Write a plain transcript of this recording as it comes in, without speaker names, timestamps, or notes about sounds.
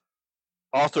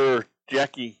Author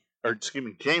Jamie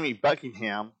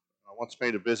Buckingham once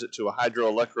made a visit to a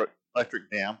hydroelectric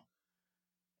dam,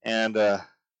 and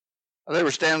they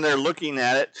were standing there looking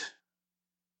at it,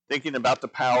 thinking about the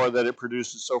power that it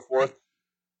produced and so forth.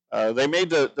 They made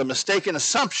the mistaken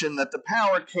assumption that the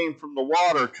power came from the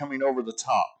water coming over the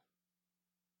top.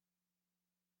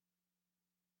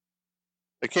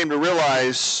 They came to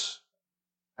realize,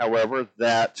 however,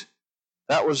 that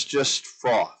was just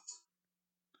froth.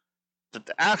 That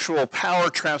the actual power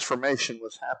transformation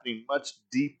was happening much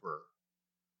deeper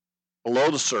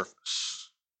below the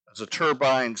surface as the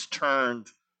turbines turned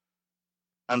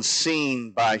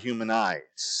unseen by human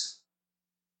eyes.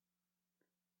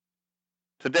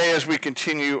 Today, as we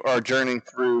continue our journey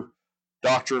through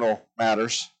doctrinal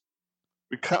matters,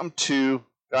 we come to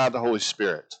God the Holy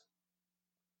Spirit.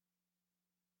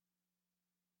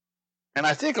 And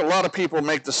I think a lot of people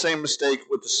make the same mistake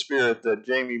with the Spirit that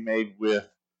Jamie made with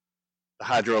the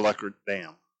hydroelectric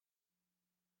dam.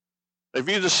 They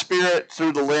view the Spirit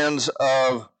through the lens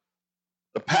of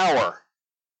the power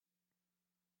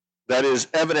that is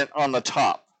evident on the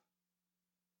top.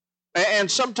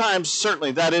 And sometimes,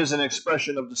 certainly, that is an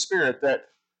expression of the Spirit, that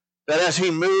as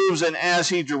He moves and as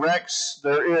He directs,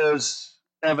 there is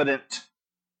evident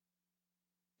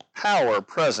power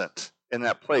present in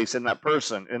that place, in that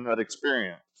person, in that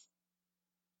experience.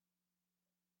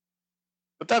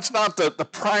 But that's not the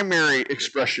primary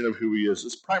expression of who He is.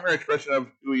 This primary expression of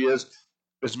who He is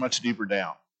much deeper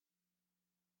down.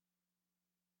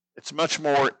 It's much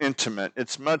more intimate.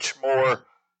 It's much more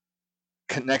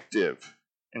connective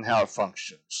in how it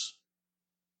functions.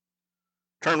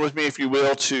 Turn with me, if you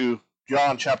will, to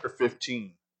John chapter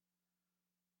 15.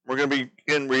 We're going to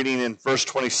begin reading in verse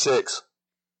 26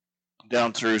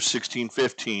 down through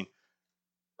 16:15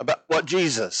 about what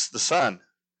Jesus, the Son,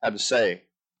 had to say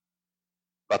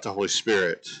about the Holy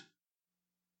Spirit.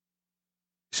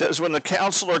 He says, "When the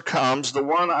Counselor comes, the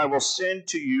one I will send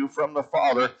to you from the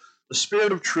Father, the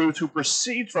Spirit of truth who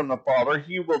proceeds from the Father,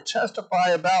 He will testify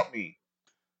about me.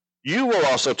 You will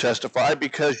also testify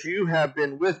because you have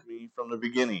been with me from the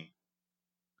beginning.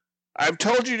 I've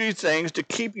told you these things to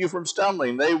keep you from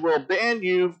stumbling. They will ban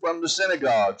you from the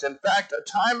synagogues. In fact, a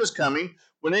time is coming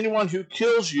when anyone who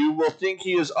kills you will think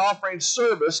he is offering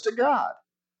service to God.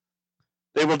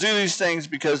 They will do these things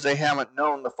because they haven't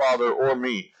known the Father or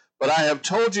me. But I have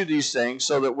told you these things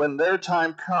so that when their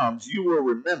time comes, you will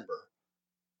remember.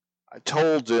 I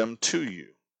told them to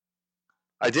you.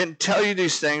 I didn't tell you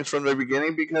these things from the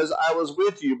beginning because I was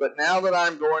with you, but now that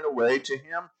I'm going away to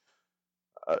him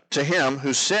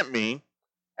who sent me,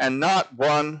 and not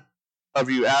one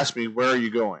of you asked me, 'Where are you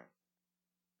going?'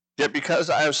 Yet because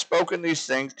I have spoken these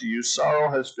things to you, sorrow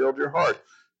has filled your heart.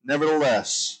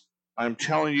 Nevertheless, I am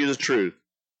telling you the truth.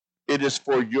 It is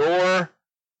for your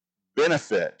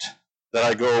benefit that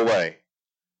I go away.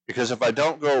 Because if I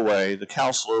don't go away, the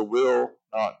Counselor will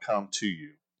not come to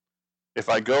you. If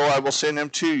I go, I will send him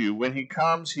to you. When he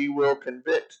comes, he will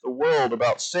convict the world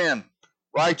about sin,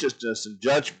 righteousness, and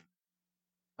judgment.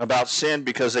 About sin,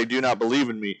 because they do not believe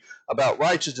in me. About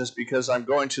righteousness, because I'm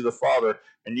going to the Father,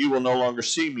 and you will no longer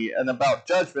see me. And about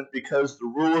judgment, because the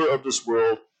ruler of this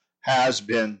world has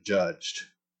been judged.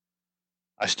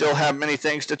 I still have many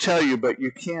things to tell you, but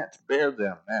you can't bear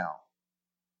them now.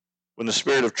 When the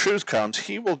Spirit of truth comes,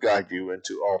 he will guide you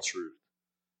into all truth.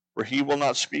 For he will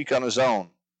not speak on his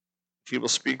own. He will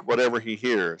speak whatever he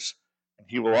hears, and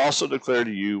he will also declare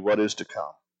to you what is to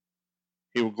come.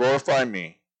 He will glorify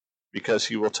me, because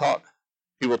he will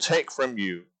take from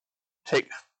you,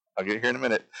 I'll get here in a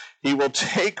minute. He will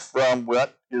take from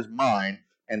what is mine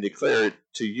and declare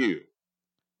it to you.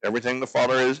 Everything the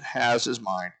Father has is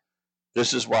mine.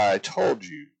 This is why I told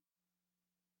you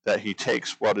that he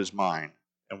takes what is mine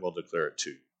and will declare it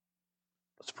to you."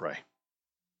 Let's pray.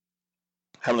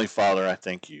 Heavenly Father, I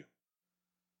thank you.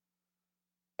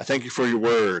 I thank you for your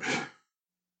word.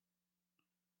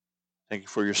 Thank you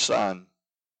for your Son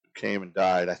who came and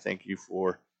died. I thank you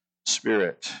for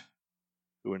Spirit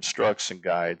who instructs and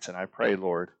guides. And I pray,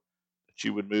 Lord, that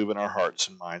you would move in our hearts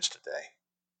and minds today.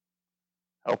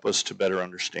 Help us to better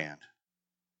understand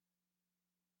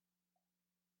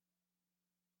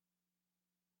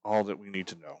all that we need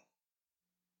to know.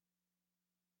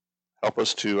 Help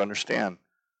us to understand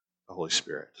the Holy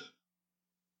Spirit,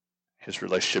 his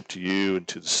relationship to you and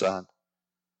to the Son.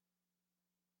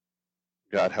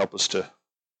 God, help us to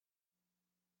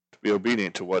be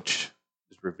obedient to what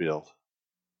is revealed.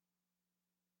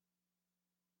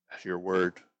 As your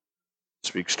word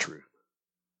speaks truth.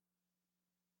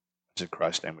 It's in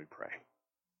Christ's name we pray.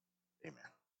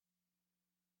 Amen.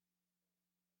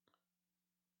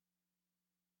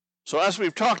 So as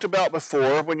we've talked about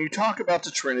before, when you talk about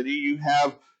the Trinity, you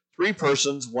have three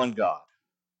persons, one God.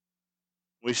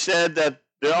 We said that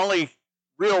the only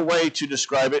real way to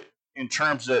describe it in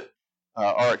terms that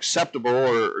are acceptable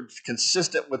or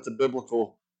consistent with the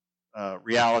biblical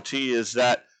reality is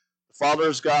that the Father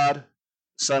is God,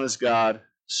 the Son is God,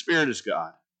 the Spirit is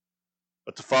God.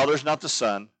 But the Father is not the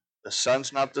Son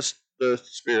not the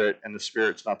Spirit, and the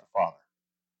Spirit's not the Father.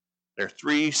 They're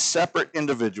three separate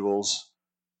individuals,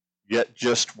 yet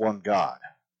just one God.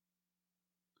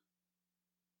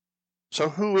 So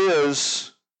who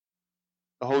is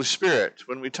the Holy Spirit?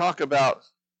 When we talk about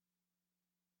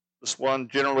this one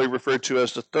generally referred to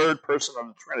as the third person of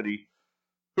the Trinity,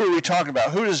 who are we talking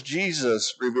about? Who does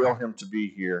Jesus reveal him to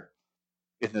be here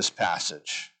in this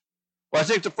passage? Well, I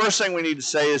think the first thing we need to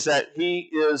say is that he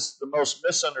is the most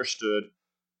misunderstood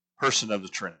person of the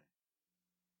Trinity.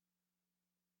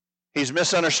 He's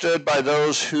misunderstood by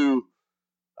those who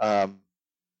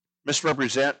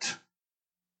misrepresent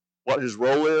what his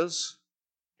role is,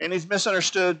 and he's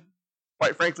misunderstood,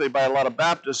 quite frankly, by a lot of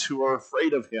Baptists who are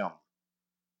afraid of him.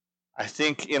 I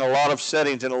think in a lot of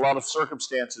settings, in a lot of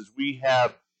circumstances, we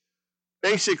have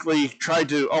basically tried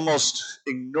to almost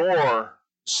ignore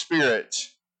Spirit.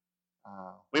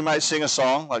 We might sing a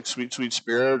song like Sweet, Sweet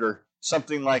Spirit or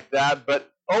something like that,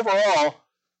 but overall,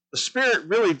 the Spirit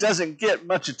really doesn't get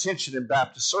much attention in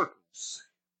Baptist circles.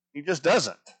 He just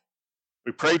doesn't.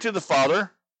 We pray to the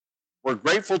Father, we're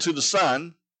grateful to the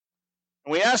Son,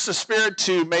 and we ask the Spirit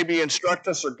to maybe instruct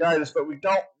us or guide us, but we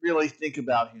don't really think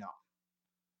about him.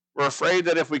 We're afraid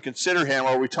that if we consider him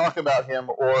or we talk about him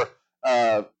or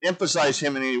emphasize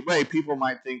him in any way, people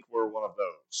might think we're one of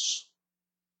those.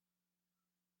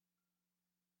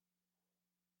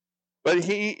 But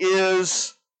he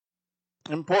is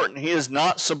important. He is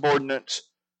not subordinate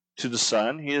to the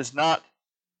Son. He is not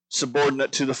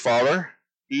subordinate to the Father.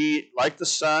 He, like the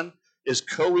Son, is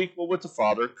co-equal with the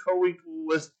Father, co-equal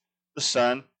with the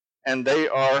Son, and they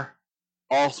are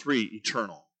all three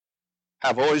eternal,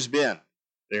 have always been.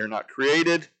 They are not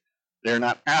created. They are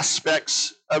not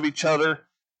aspects of each other.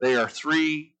 They are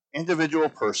three individual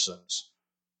persons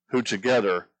who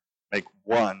together make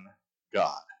one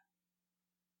God.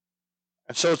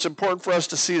 And so it's important for us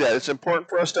to see that. It's important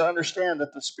for us to understand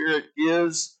that the Spirit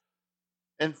is,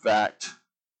 in fact,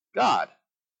 God.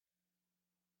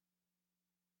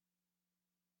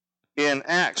 In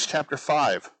Acts chapter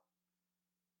 5,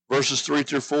 verses 3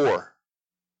 through 4,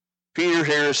 Peter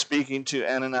here is speaking to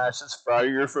Ananias and Sapphira.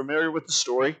 You're familiar with the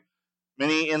story.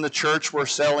 Many in the church were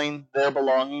selling their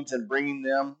belongings and bringing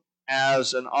them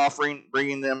as an offering,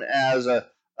 bringing them as a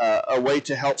way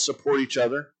to help support each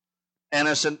other.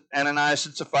 Ananias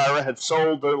and Sapphira had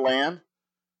sold their land,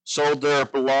 sold their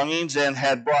belongings, and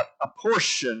had brought a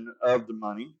portion of the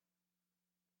money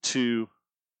to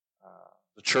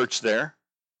the church there.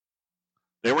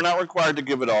 They were not required to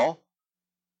give it all,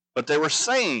 but they were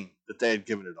saying that they had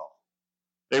given it all.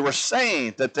 They were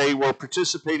saying that they were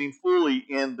participating fully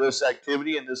in this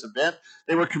activity, in this event.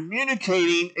 They were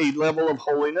communicating a level of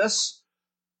holiness,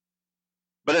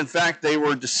 but in fact they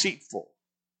were deceitful.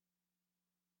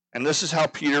 And this is how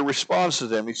Peter responds to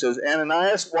them. He says,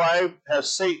 Ananias, why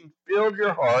has Satan filled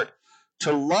your heart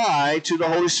to lie to the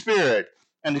Holy Spirit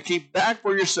and to keep back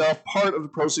for yourself part of the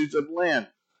proceeds of the land?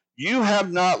 You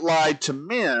have not lied to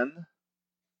men,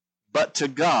 but to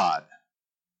God.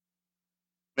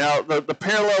 Now, the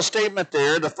parallel statement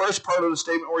there, the first part of the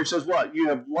statement where he says what? You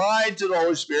have lied to the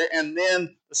Holy Spirit, and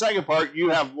then the second part, you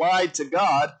have lied to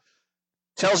God,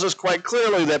 tells us quite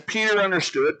clearly that Peter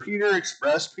understood, Peter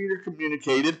expressed, Peter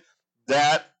communicated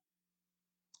that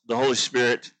the Holy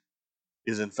Spirit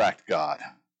is in fact God.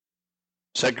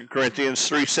 2 Corinthians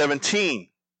 3:17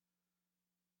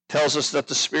 tells us that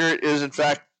the Spirit is in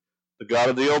fact the God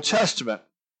of the Old Testament.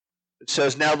 It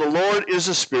says, now the Lord is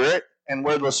a Spirit, and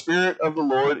where the Spirit of the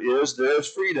Lord is, there is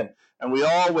freedom. And we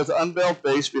all, with unveiled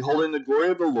face, beholding the glory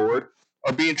of the Lord,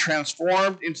 are being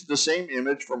transformed into the same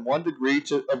image from one degree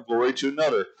of glory to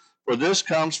another. For this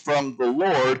comes from the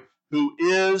Lord, who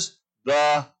is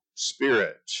the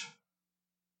Spirit.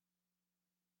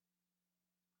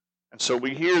 And so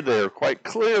we hear there quite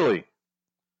clearly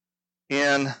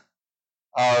in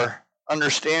our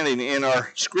understanding, in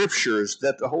our scriptures,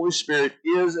 that the Holy Spirit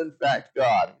is in fact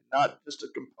God, not just a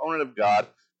component of God,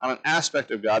 not an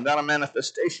aspect of God, not a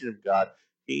manifestation of God.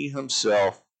 He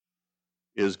himself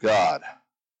is God.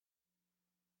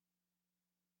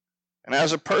 And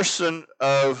as a person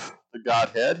of the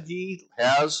Godhead, he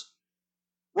has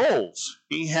roles.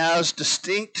 He has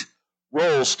distinct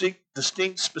roles,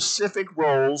 distinct specific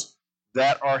roles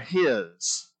that are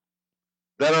his,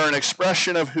 that are an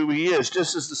expression of who he is.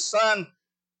 Just as the Son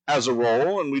has a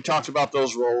role, and we talked about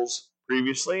those roles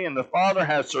previously, and the Father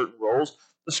has certain roles.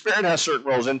 The Spirit has certain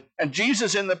roles, and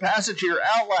Jesus in the passage here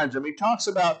outlines them. He talks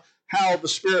about how the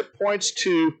Spirit points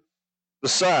to the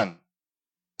Son.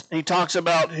 He talks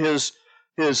about his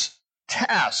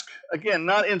task, again,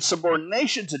 not in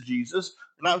subordination to Jesus,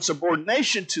 not in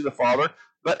subordination to the Father,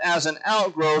 but as an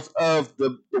outgrowth of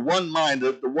the one mind,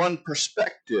 the one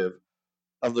perspective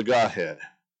of the Godhead.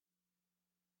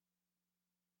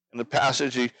 In the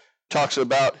passage, he talks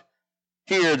about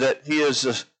here that he is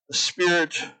the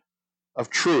Spirit of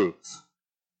truth.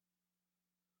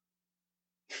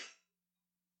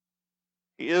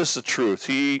 He is the truth.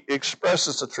 He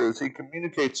expresses the truth. He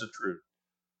communicates the truth.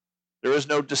 There is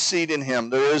no deceit in him.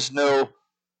 There is no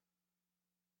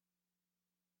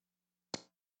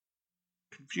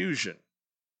confusion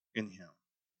in him.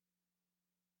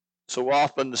 So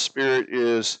often the Spirit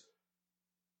is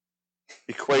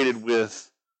equated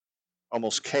with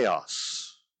almost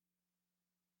chaos.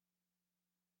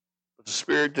 But the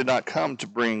Spirit did not come to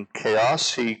bring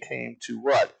chaos. He came to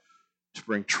what? To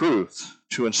bring truth,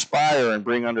 to inspire and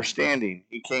bring understanding.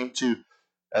 He came to,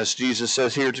 as Jesus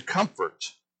says here, to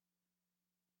comfort.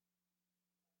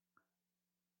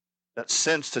 That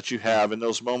sense that you have in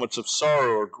those moments of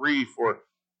sorrow or grief or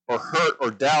hurt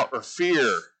or doubt or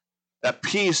fear, that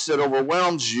peace that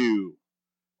overwhelms you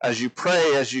as you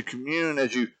pray, as you commune,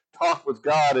 as you talk with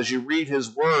God, as you read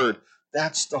His Word,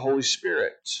 that's the Holy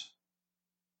Spirit.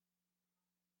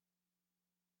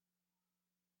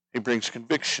 He brings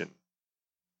conviction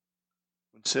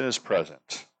when sin is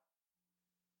present.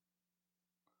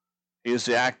 He is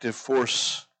the active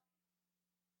force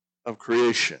of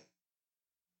creation.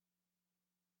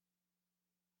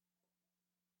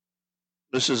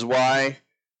 This is why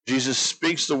Jesus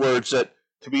speaks the words that,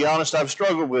 to be honest, I've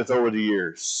struggled with over the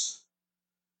years.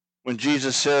 When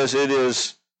Jesus says, it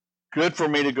is good for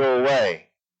me to go away,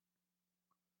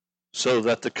 so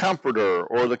that the Comforter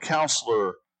or the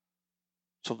Counselor,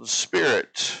 so the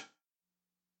Spirit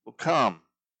will come.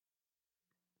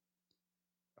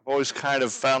 I've always kind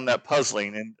of found that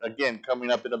puzzling. And again,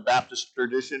 coming up in a Baptist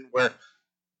tradition where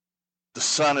the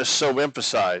Son is so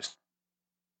emphasized.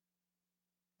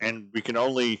 And we can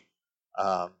only,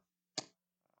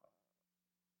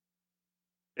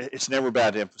 it's never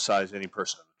bad to emphasize any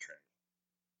person in the Trinity.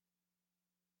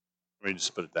 Let me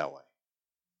just put it that way.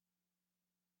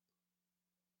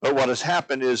 But what has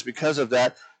happened is, because of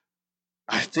that,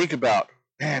 I think about,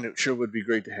 man, it sure would be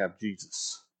great to have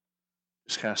Jesus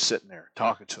just kind of sitting there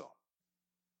talking to him.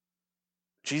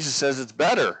 Jesus says it's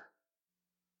better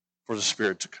for the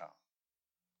Spirit to come.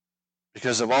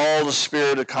 Because of all the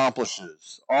Spirit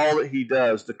accomplishes, all that He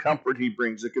does, the comfort He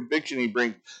brings, the conviction He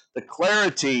brings, the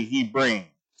clarity He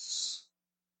brings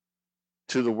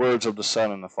to the words of the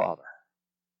Son and the Father.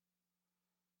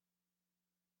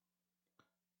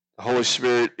 The Holy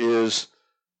Spirit is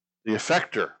the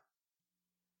effector.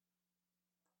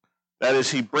 That is,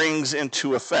 He brings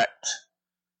into effect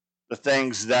the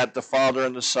things that the Father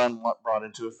and the Son brought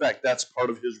into effect. That's part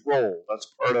of His role. That's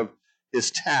part of His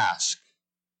task.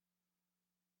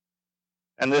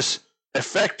 And this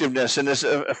effectiveness and this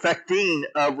affecting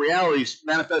of realities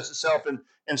manifests itself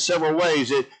in several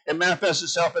ways. It manifests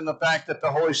itself in the fact that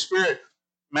the Holy Spirit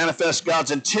manifests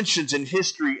God's intentions in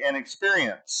history and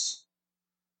experience.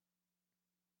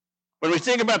 When we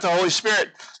think about the Holy Spirit,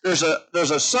 there's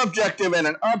a subjective and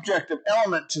an objective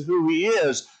element to who He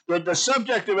is. The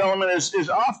subjective element is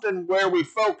often where we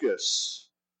focus.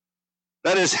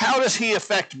 That is, how does He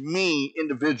affect me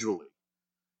individually?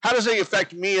 How does He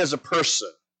affect me as a person?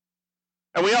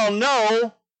 And we all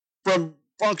know from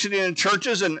functioning in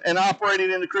churches and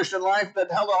operating in the Christian life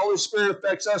that how the Holy Spirit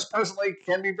affects us personally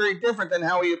can be very different than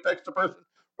how He affects the person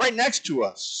right next to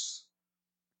us.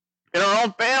 In our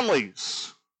own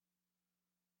families.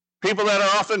 People that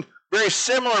are often very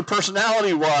similar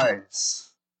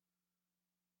personality-wise.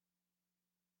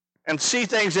 And see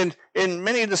things in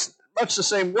much the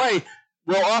same way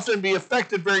will often be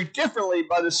affected very differently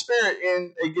by the Spirit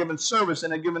in a given service,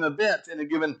 in a given event, in a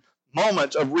given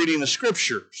moment of reading the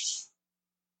Scriptures.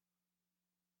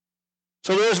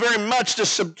 So there is very much the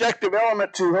subjective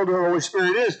element to who the Holy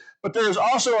Spirit is, but there is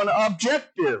also an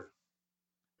objective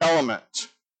element.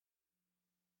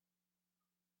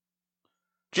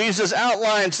 Jesus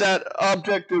outlines that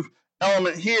objective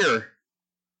element here.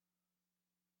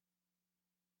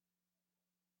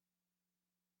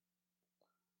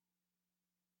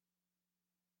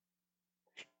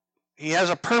 He has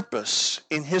a purpose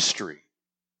in history.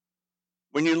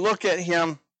 When you look at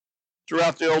Him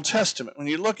throughout the Old Testament, when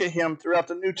you look at Him throughout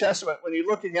the New Testament, when you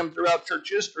look at Him throughout church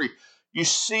history, you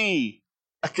see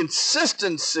a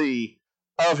consistency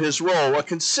of his role, a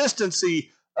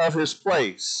consistency of his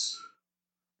place.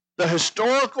 The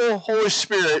historical Holy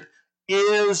Spirit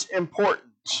is important.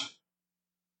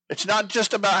 It's not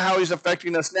just about how he's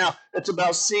affecting us now. It's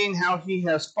about seeing how he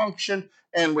has functioned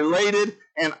and related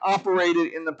and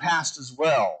operated in the past as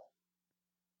well.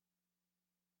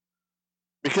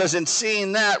 Because in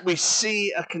seeing that, we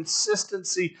see a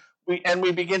consistency, and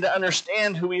we begin to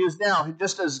understand who he is now.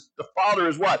 Just as the Father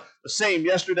is what? The same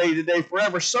yesterday, today,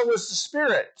 forever, so is the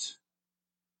Spirit.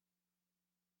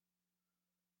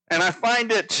 And I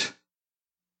find it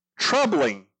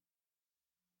troubling,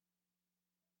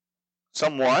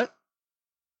 somewhat,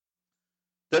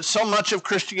 that so much of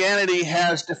Christianity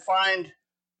has defined,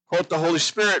 quote, the Holy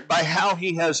Spirit by how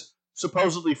he has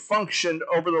supposedly functioned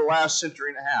over the last century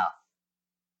and a half.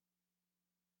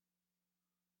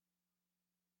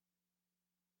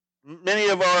 Many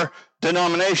of our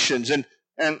denominations, and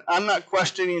I'm not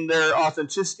questioning their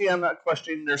authenticity, I'm not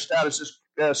questioning their status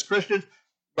as Christians,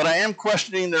 but I am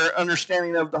questioning their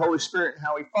understanding of the Holy Spirit and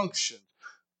how he functions.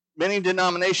 Many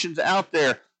denominations out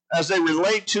there, as they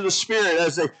relate to the Spirit,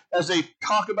 as they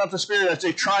talk about the Spirit, as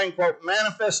they try and, quote,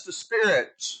 manifest the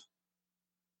Spirit,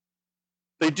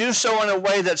 they do so in a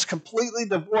way that's completely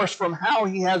divorced from how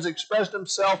he has expressed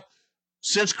himself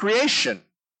since creation.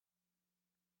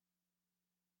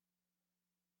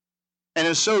 And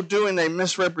in so doing, they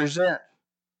misrepresent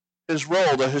his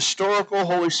role. The historical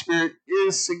Holy Spirit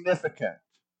is significant.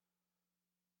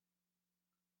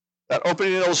 That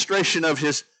opening illustration of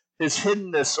his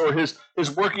hiddenness or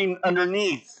his working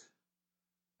underneath,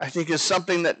 I think, is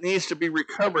something that needs to be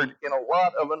recovered in a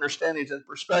lot of understandings and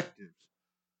perspectives.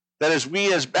 That as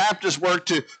we as Baptists work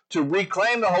to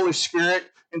reclaim the Holy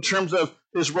Spirit in terms of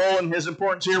his role and his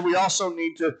importance here, we also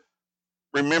need to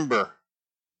remember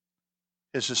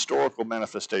his historical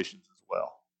manifestations as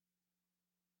well.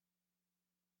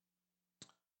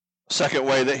 The second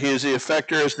way that he is the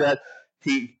effector is that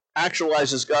he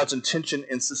actualizes God's intention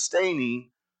in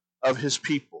sustaining of his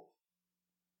people.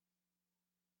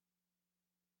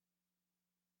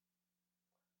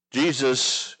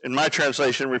 Jesus, in my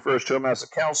translation, refers to him as a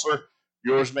counselor.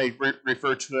 Yours may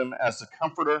refer to him as the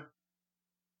comforter.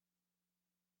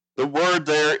 The word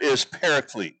there is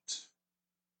paraclete.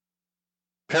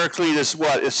 Paraclete is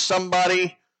what? It's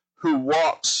somebody who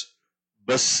walks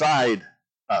beside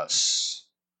us.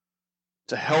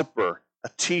 It's a helper, a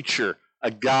teacher,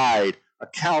 a guide, a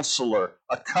counselor,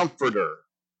 a comforter.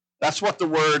 That's what the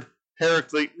word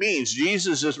paraclete means.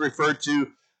 Jesus is referred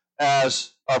to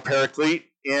as our paraclete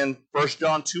in 1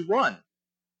 John 2:1.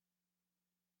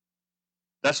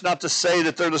 That's not to say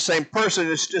that they're the same person.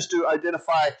 It's just to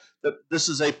identify that this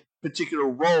is a particular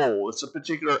role. It's a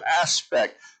particular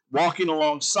aspect. Walking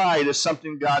alongside is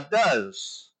something God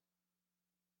does.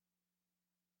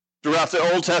 Throughout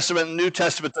the Old Testament and New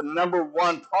Testament, the number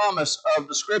one promise of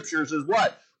the Scriptures is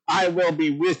what? I will be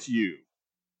with you.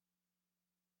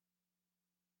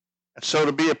 And so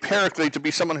to be a paraclete, to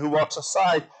be someone who walks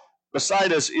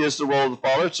beside us, is the role of the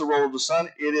Father. It's the role of the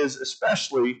Son. It is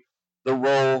especially the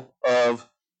role of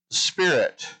the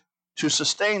Spirit to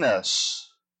sustain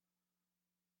us.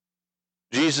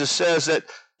 Jesus says that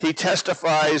he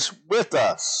testifies with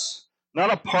us,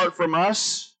 not apart from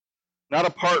us, not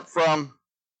apart from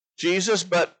Jesus,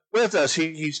 but with us.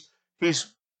 He's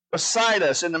beside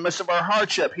us in the midst of our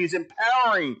hardship. He's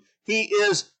empowering. He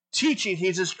is teaching.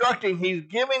 He's instructing. He's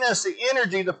giving us the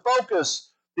energy, the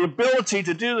focus, the ability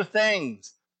to do the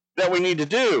things that we need to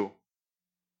do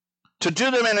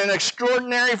them in an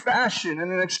extraordinary fashion,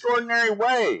 in an extraordinary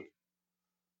way.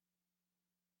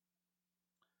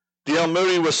 D.L.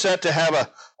 Moody was set to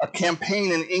have a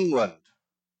campaign in England,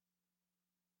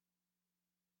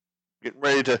 getting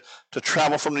ready to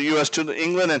travel from the U.S. to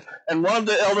England, and one of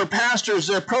the elder pastors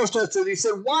there protested. He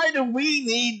said, "Why do we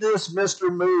need this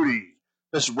Mr. Moody,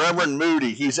 this Reverend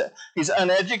Moody? He's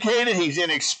uneducated, he's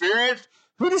inexperienced.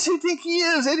 Who does he think he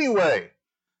is anyway?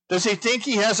 Does he think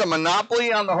he has a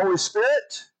monopoly on the Holy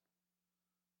Spirit?"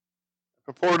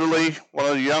 Purportedly, one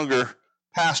of the younger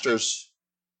pastors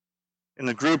in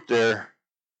the group there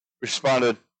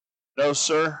responded, "No,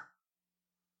 sir.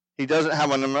 He doesn't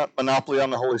have a monopoly on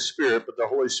the Holy Spirit, but the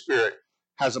Holy Spirit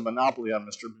has a monopoly on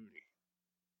Mr. Moody."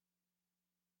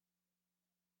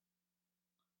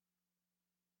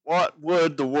 What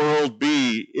would the world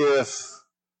be if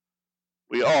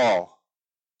we all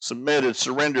submitted,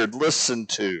 surrendered, listened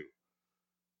to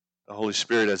the Holy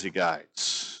Spirit as he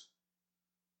guides?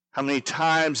 How many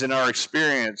times in our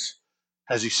experience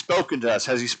has he spoken to us?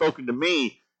 Has he spoken to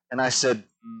me? And I said,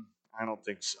 I don't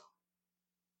think so.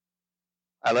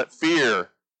 I let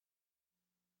fear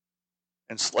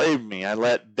enslave me. I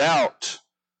let doubt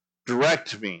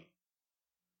direct me.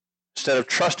 Instead of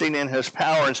trusting in his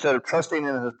power, instead of trusting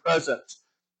in his presence,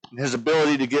 and his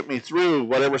ability to get me through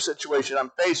whatever situation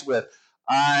I'm faced with,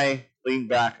 I lean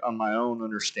back on my own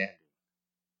understanding,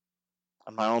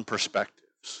 on my own perspectives.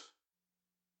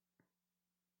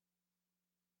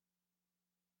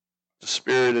 The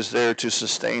Spirit is there to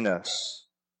sustain us.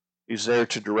 He's there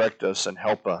to direct us and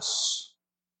help us.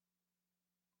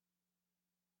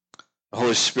 The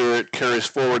Holy Spirit carries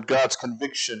forward God's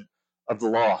conviction of the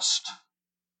lost.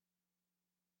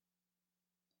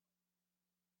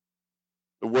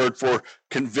 The word for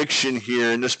conviction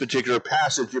here in this particular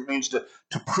passage, it means to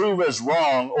prove as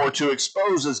wrong or to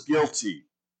expose as guilty.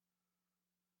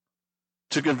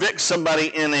 To convict somebody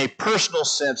in a personal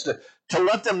sense, to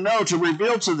let them know, to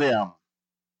reveal to them.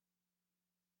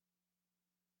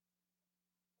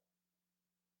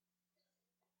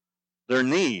 Their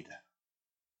need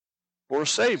for a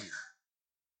Savior.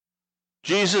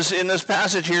 Jesus, in this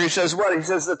passage here, he says what? He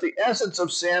says that the essence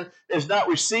of sin is not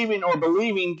receiving or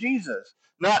believing Jesus,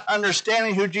 not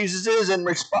understanding who Jesus is and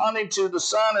responding to the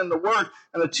Son and the Word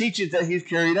and the teachings that he's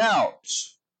carried out.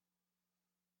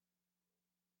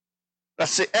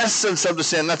 That's the essence of the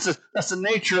sin. That's the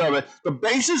nature of it. The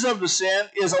basis of the sin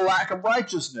is a lack of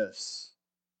righteousness.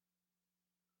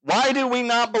 Why do we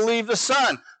not believe the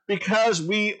Son? Because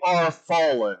we are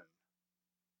fallen.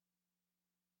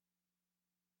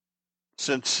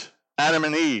 Since Adam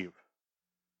and Eve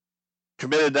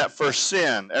committed that first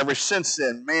sin, ever since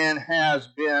then, man has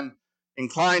been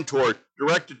inclined toward,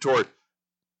 directed toward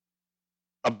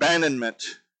abandonment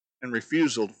and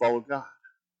refusal to follow God,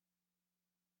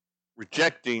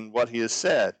 rejecting what he has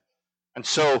said. And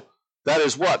so that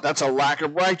is what? That's a lack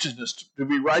of righteousness. To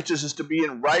be righteous is to be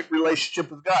in right relationship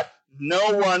with God.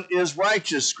 No one is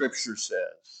righteous, Scripture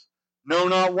says. No,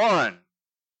 not one.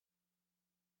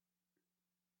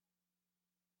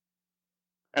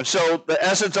 And so the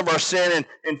essence of our sin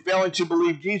in failing to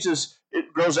believe Jesus,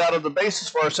 it grows out of the basis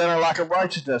for our sin, our lack of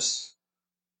righteousness.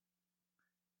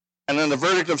 And then the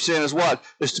verdict of sin is what?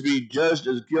 Is to be judged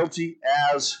as guilty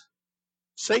as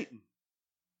Satan.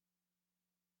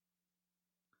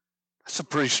 That's some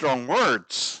pretty strong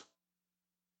words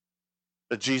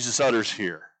that Jesus utters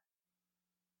here.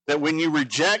 That when you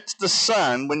reject the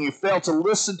Son, when you fail to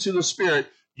listen to the Spirit,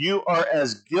 you are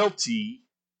as guilty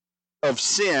of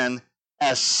sin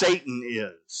as Satan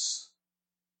is.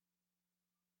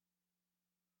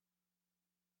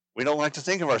 We don't like to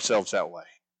think of ourselves that way.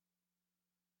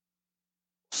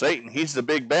 Satan, he's the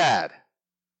big bad.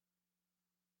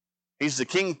 He's the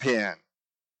kingpin.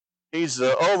 He's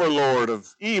the overlord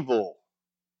of evil.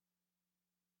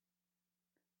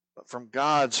 But from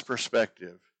God's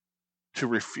perspective, to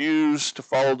refuse to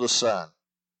follow the Son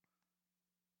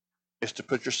is to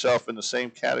put yourself in the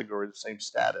same category, the same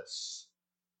status.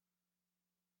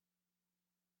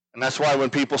 And that's why when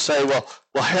people say, well,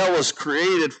 hell was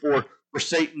created for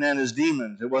Satan and his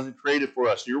demons. It wasn't created for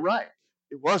us. You're right.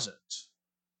 It wasn't.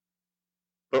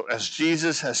 But as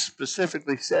Jesus has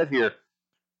specifically said here,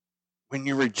 when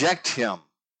you reject him,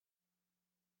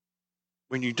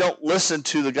 when you don't listen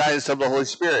to the guidance of the Holy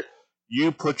Spirit,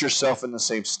 you put yourself in the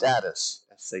same status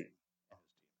as Satan and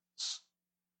his demons.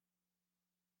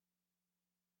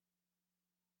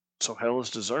 So hell is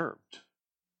deserved.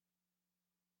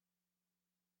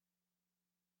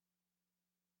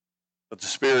 But the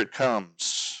Spirit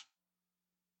comes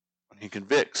when he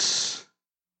convicts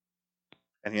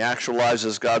and he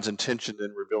actualizes God's intention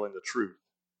in revealing the truth.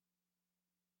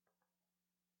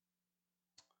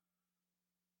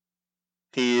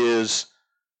 He is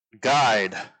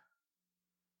guide,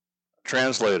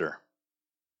 translator.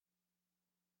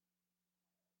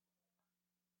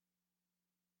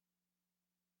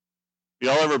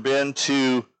 Y'all ever been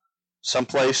to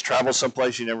travel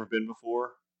someplace you've never been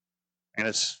before? And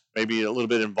it's maybe a little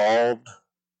bit involved.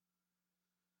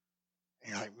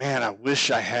 And you're like, man, I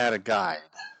wish I had a guide.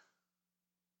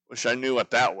 Wish I knew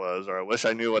what that was, or I wish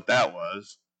I knew what that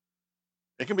was.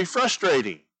 It can be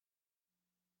frustrating.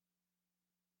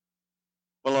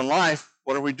 Well, in life,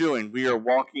 what are we doing? We are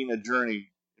walking a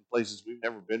journey in places we've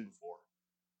never been before.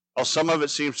 Oh, some of it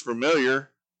seems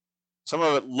familiar. Some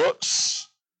of it looks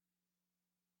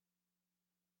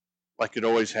like it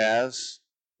always has.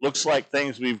 Looks like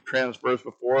things we've traversed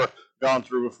before, gone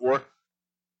through before.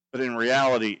 But in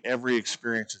reality, every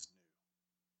experience is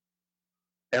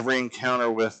new. Every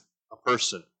encounter with a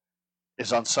person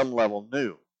is on some level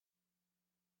new.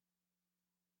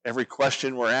 Every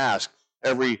question we're asked,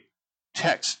 every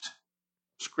text,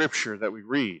 scripture that we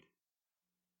read,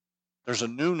 there's a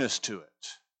newness to it.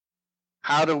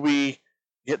 How do we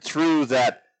get through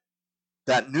that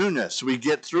newness? We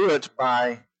get through it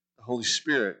by the Holy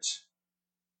Spirit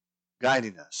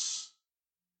guiding us.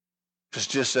 Because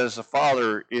just as the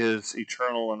Father is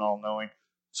eternal and all-knowing,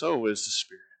 so is the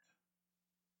Spirit.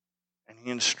 And He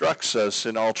instructs us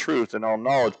in all truth and all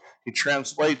knowledge. He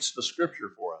translates the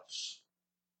Scripture for us.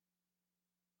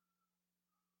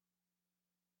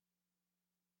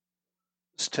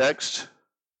 This text,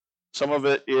 some of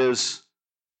it is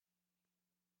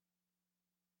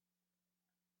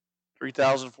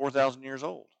 3,000, 4,000 years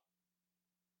old.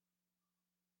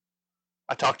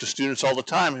 I talk to students all the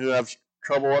time who have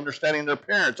trouble understanding their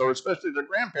parents, or especially their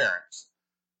grandparents,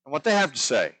 and what they have to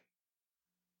say.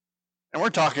 And we're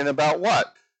talking about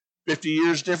what? 50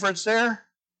 years difference there?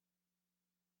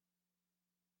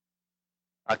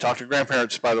 I talk to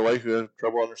grandparents, by the way, who have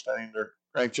trouble understanding their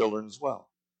grandchildren as well.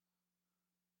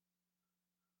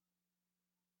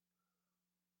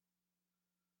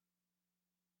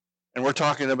 And we're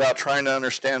talking about trying to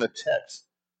understand a text.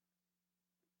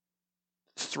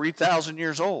 It's 3,000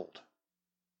 years old.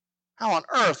 How on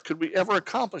earth could we ever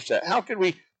accomplish that? How could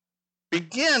we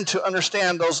begin to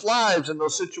understand those lives and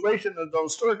those situations and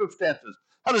those circumstances?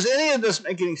 How does any of this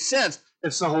make any sense?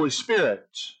 It's the Holy Spirit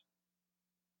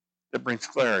that brings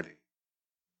clarity.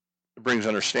 It brings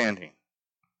understanding.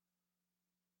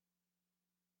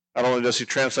 Not only does He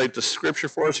translate the Scripture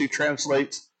for us, He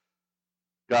translates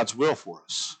God's will for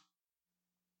us.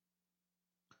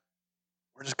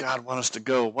 Where does God want us to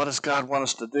go? What does God want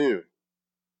us to do?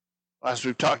 As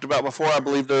we've talked about before, I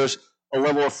believe there's a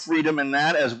level of freedom in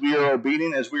that as we are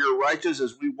obedient, as we are righteous,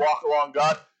 as we walk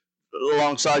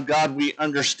alongside God, we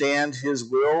understand His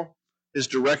will, His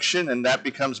direction, and that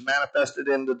becomes manifested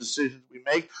in the decisions we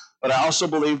make. But I also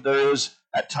believe there is,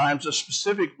 at times, a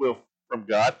specific will from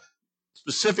God,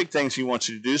 specific things He wants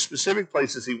you to do, specific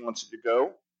places He wants you to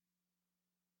go.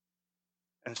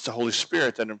 And it's the Holy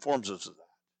Spirit that informs us of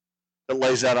that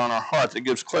lays that on our heart, that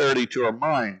gives clarity to our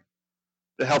mind,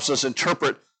 that helps us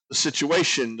interpret the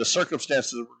situation, the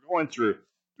circumstances that we're going through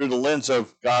the lens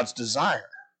of God's desire.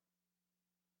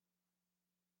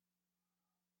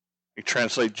 He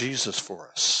translates Jesus for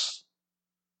us.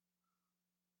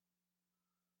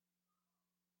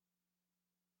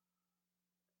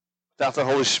 Without the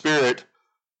Holy Spirit,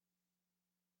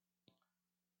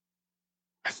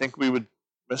 I think we would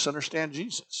misunderstand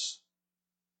Jesus.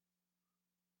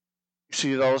 You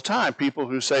see it all the time. People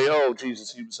who say, oh,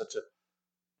 Jesus, He was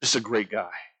just a great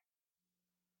guy.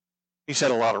 He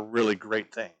said a lot of really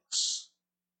great things.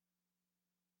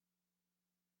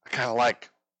 I kind of like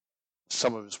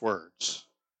some of His words.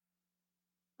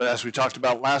 But as we talked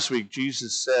about last week,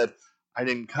 Jesus said, I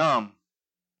didn't come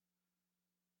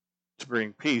to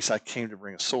bring peace. I came to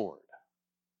bring a sword.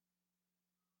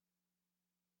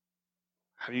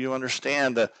 How do you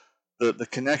understand the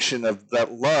connection of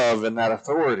that love and that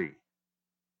authority?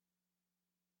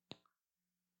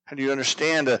 How do you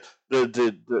understand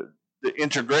the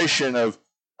integration of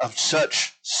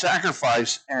such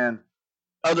sacrifice and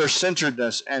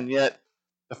other-centeredness, and yet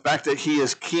the fact that He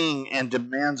is King and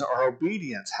demands our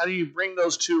obedience? How do you bring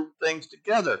those two things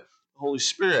together? The Holy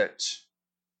Spirit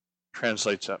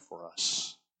translates that for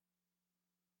us.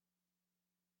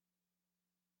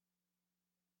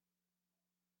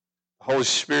 The Holy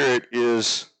Spirit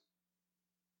is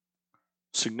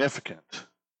significant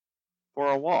for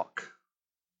our walk.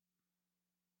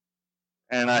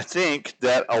 And I think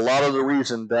that a lot of the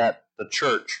reason that the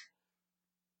church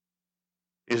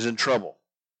is in trouble,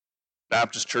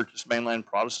 Baptist churches, mainline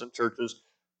Protestant churches,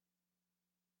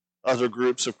 other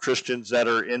groups of Christians that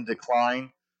are in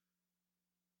decline,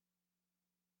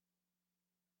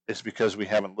 is because we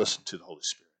haven't listened to the Holy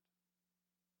Spirit.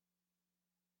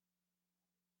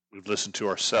 We've listened to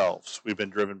ourselves. We've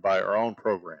been driven by our own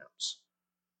programs,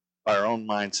 by our own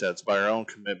mindsets, by our own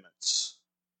commitments.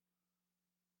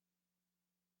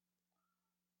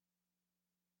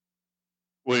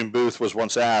 William Booth was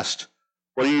once asked,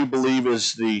 what do you believe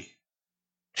is the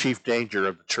chief danger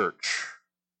of the church?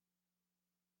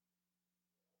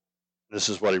 This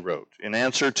is what he wrote. In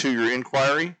answer to your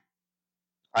inquiry,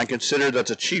 I consider that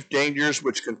the chief dangers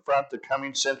which confront the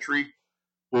coming century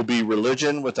will be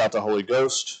religion without the Holy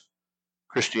Ghost,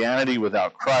 Christianity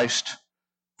without Christ,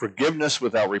 forgiveness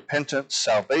without repentance,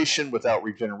 salvation without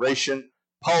regeneration,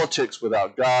 politics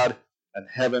without God, and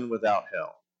heaven without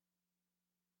hell.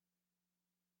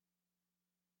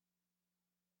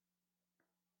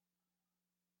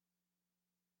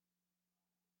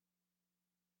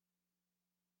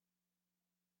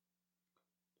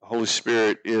 The Holy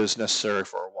Spirit is necessary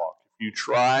for our walk. If you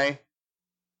try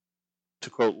to,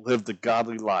 quote, live the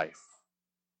godly life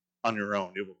on your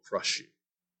own, it will crush you.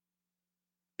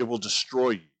 It will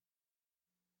destroy you.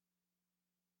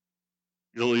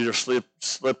 You'll either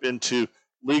slip into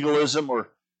legalism or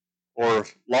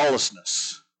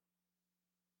lawlessness.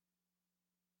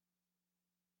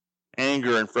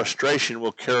 Anger and frustration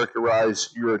will characterize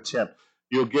your attempt.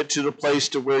 You'll get to the place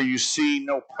to where you see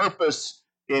no purpose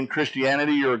in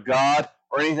Christianity or God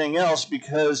or anything else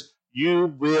because you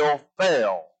will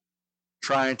fail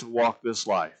trying to walk this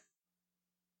life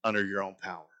under your own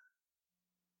power.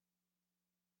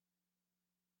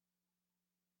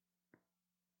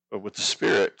 But with the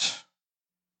Spirit,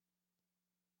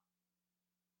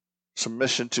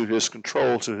 submission to His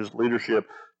control, to His leadership,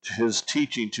 to His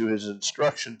teaching, to His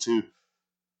instruction, to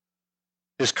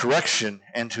His correction,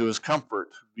 and to His comfort,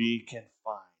 we can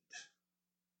find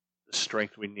the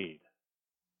strength we need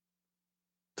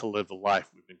to live the life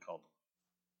we've been called to live.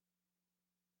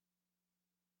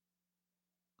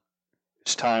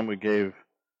 It's time we gave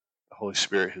the Holy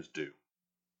Spirit His due.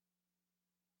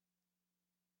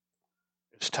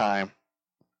 It's time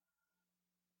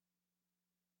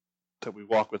that we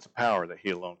walk with the power that He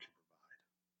alone can provide.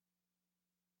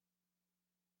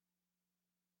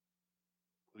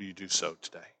 Will you do so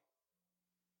today?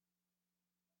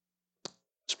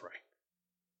 Let's pray.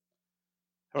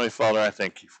 Heavenly Father, I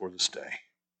thank You for this day.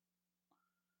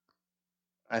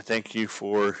 I thank You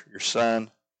for Your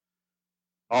Son,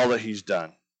 all that He's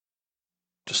done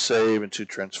to save and to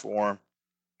transform,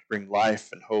 to bring life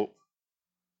and hope.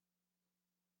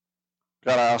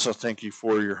 God, I also thank You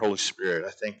for Your Holy Spirit. I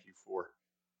thank You for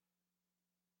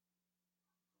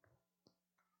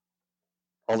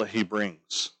all that He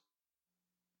brings.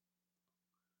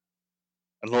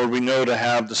 And Lord, we know to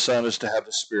have the Son is to have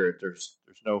the Spirit. There's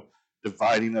no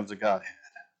dividing of the Godhead.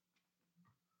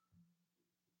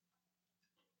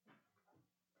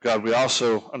 God, we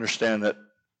also understand that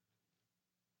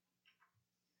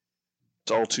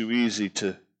it's all too easy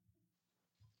to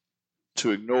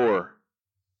ignore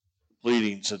the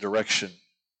leadings, the direction,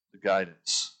 the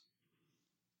guidance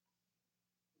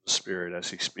of the Spirit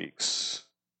as He speaks.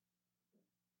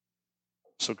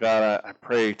 So God, I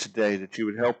pray today that You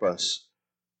would help us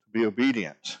to be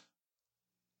obedient.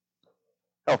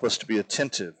 Help us to be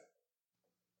attentive.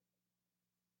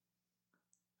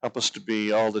 Help us to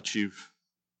be all that You've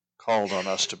called on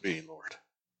us to be, Lord.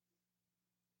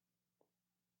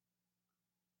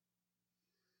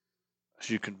 As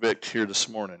You convict here this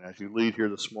morning, as You lead here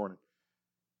this morning,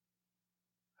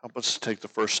 help us to take the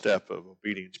first step of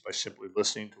obedience by simply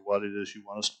listening to what it is You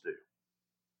want us to do.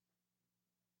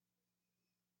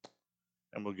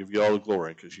 And we'll give You all the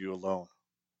glory because You alone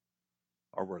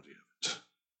are worthy of it. In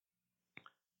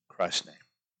Christ's name.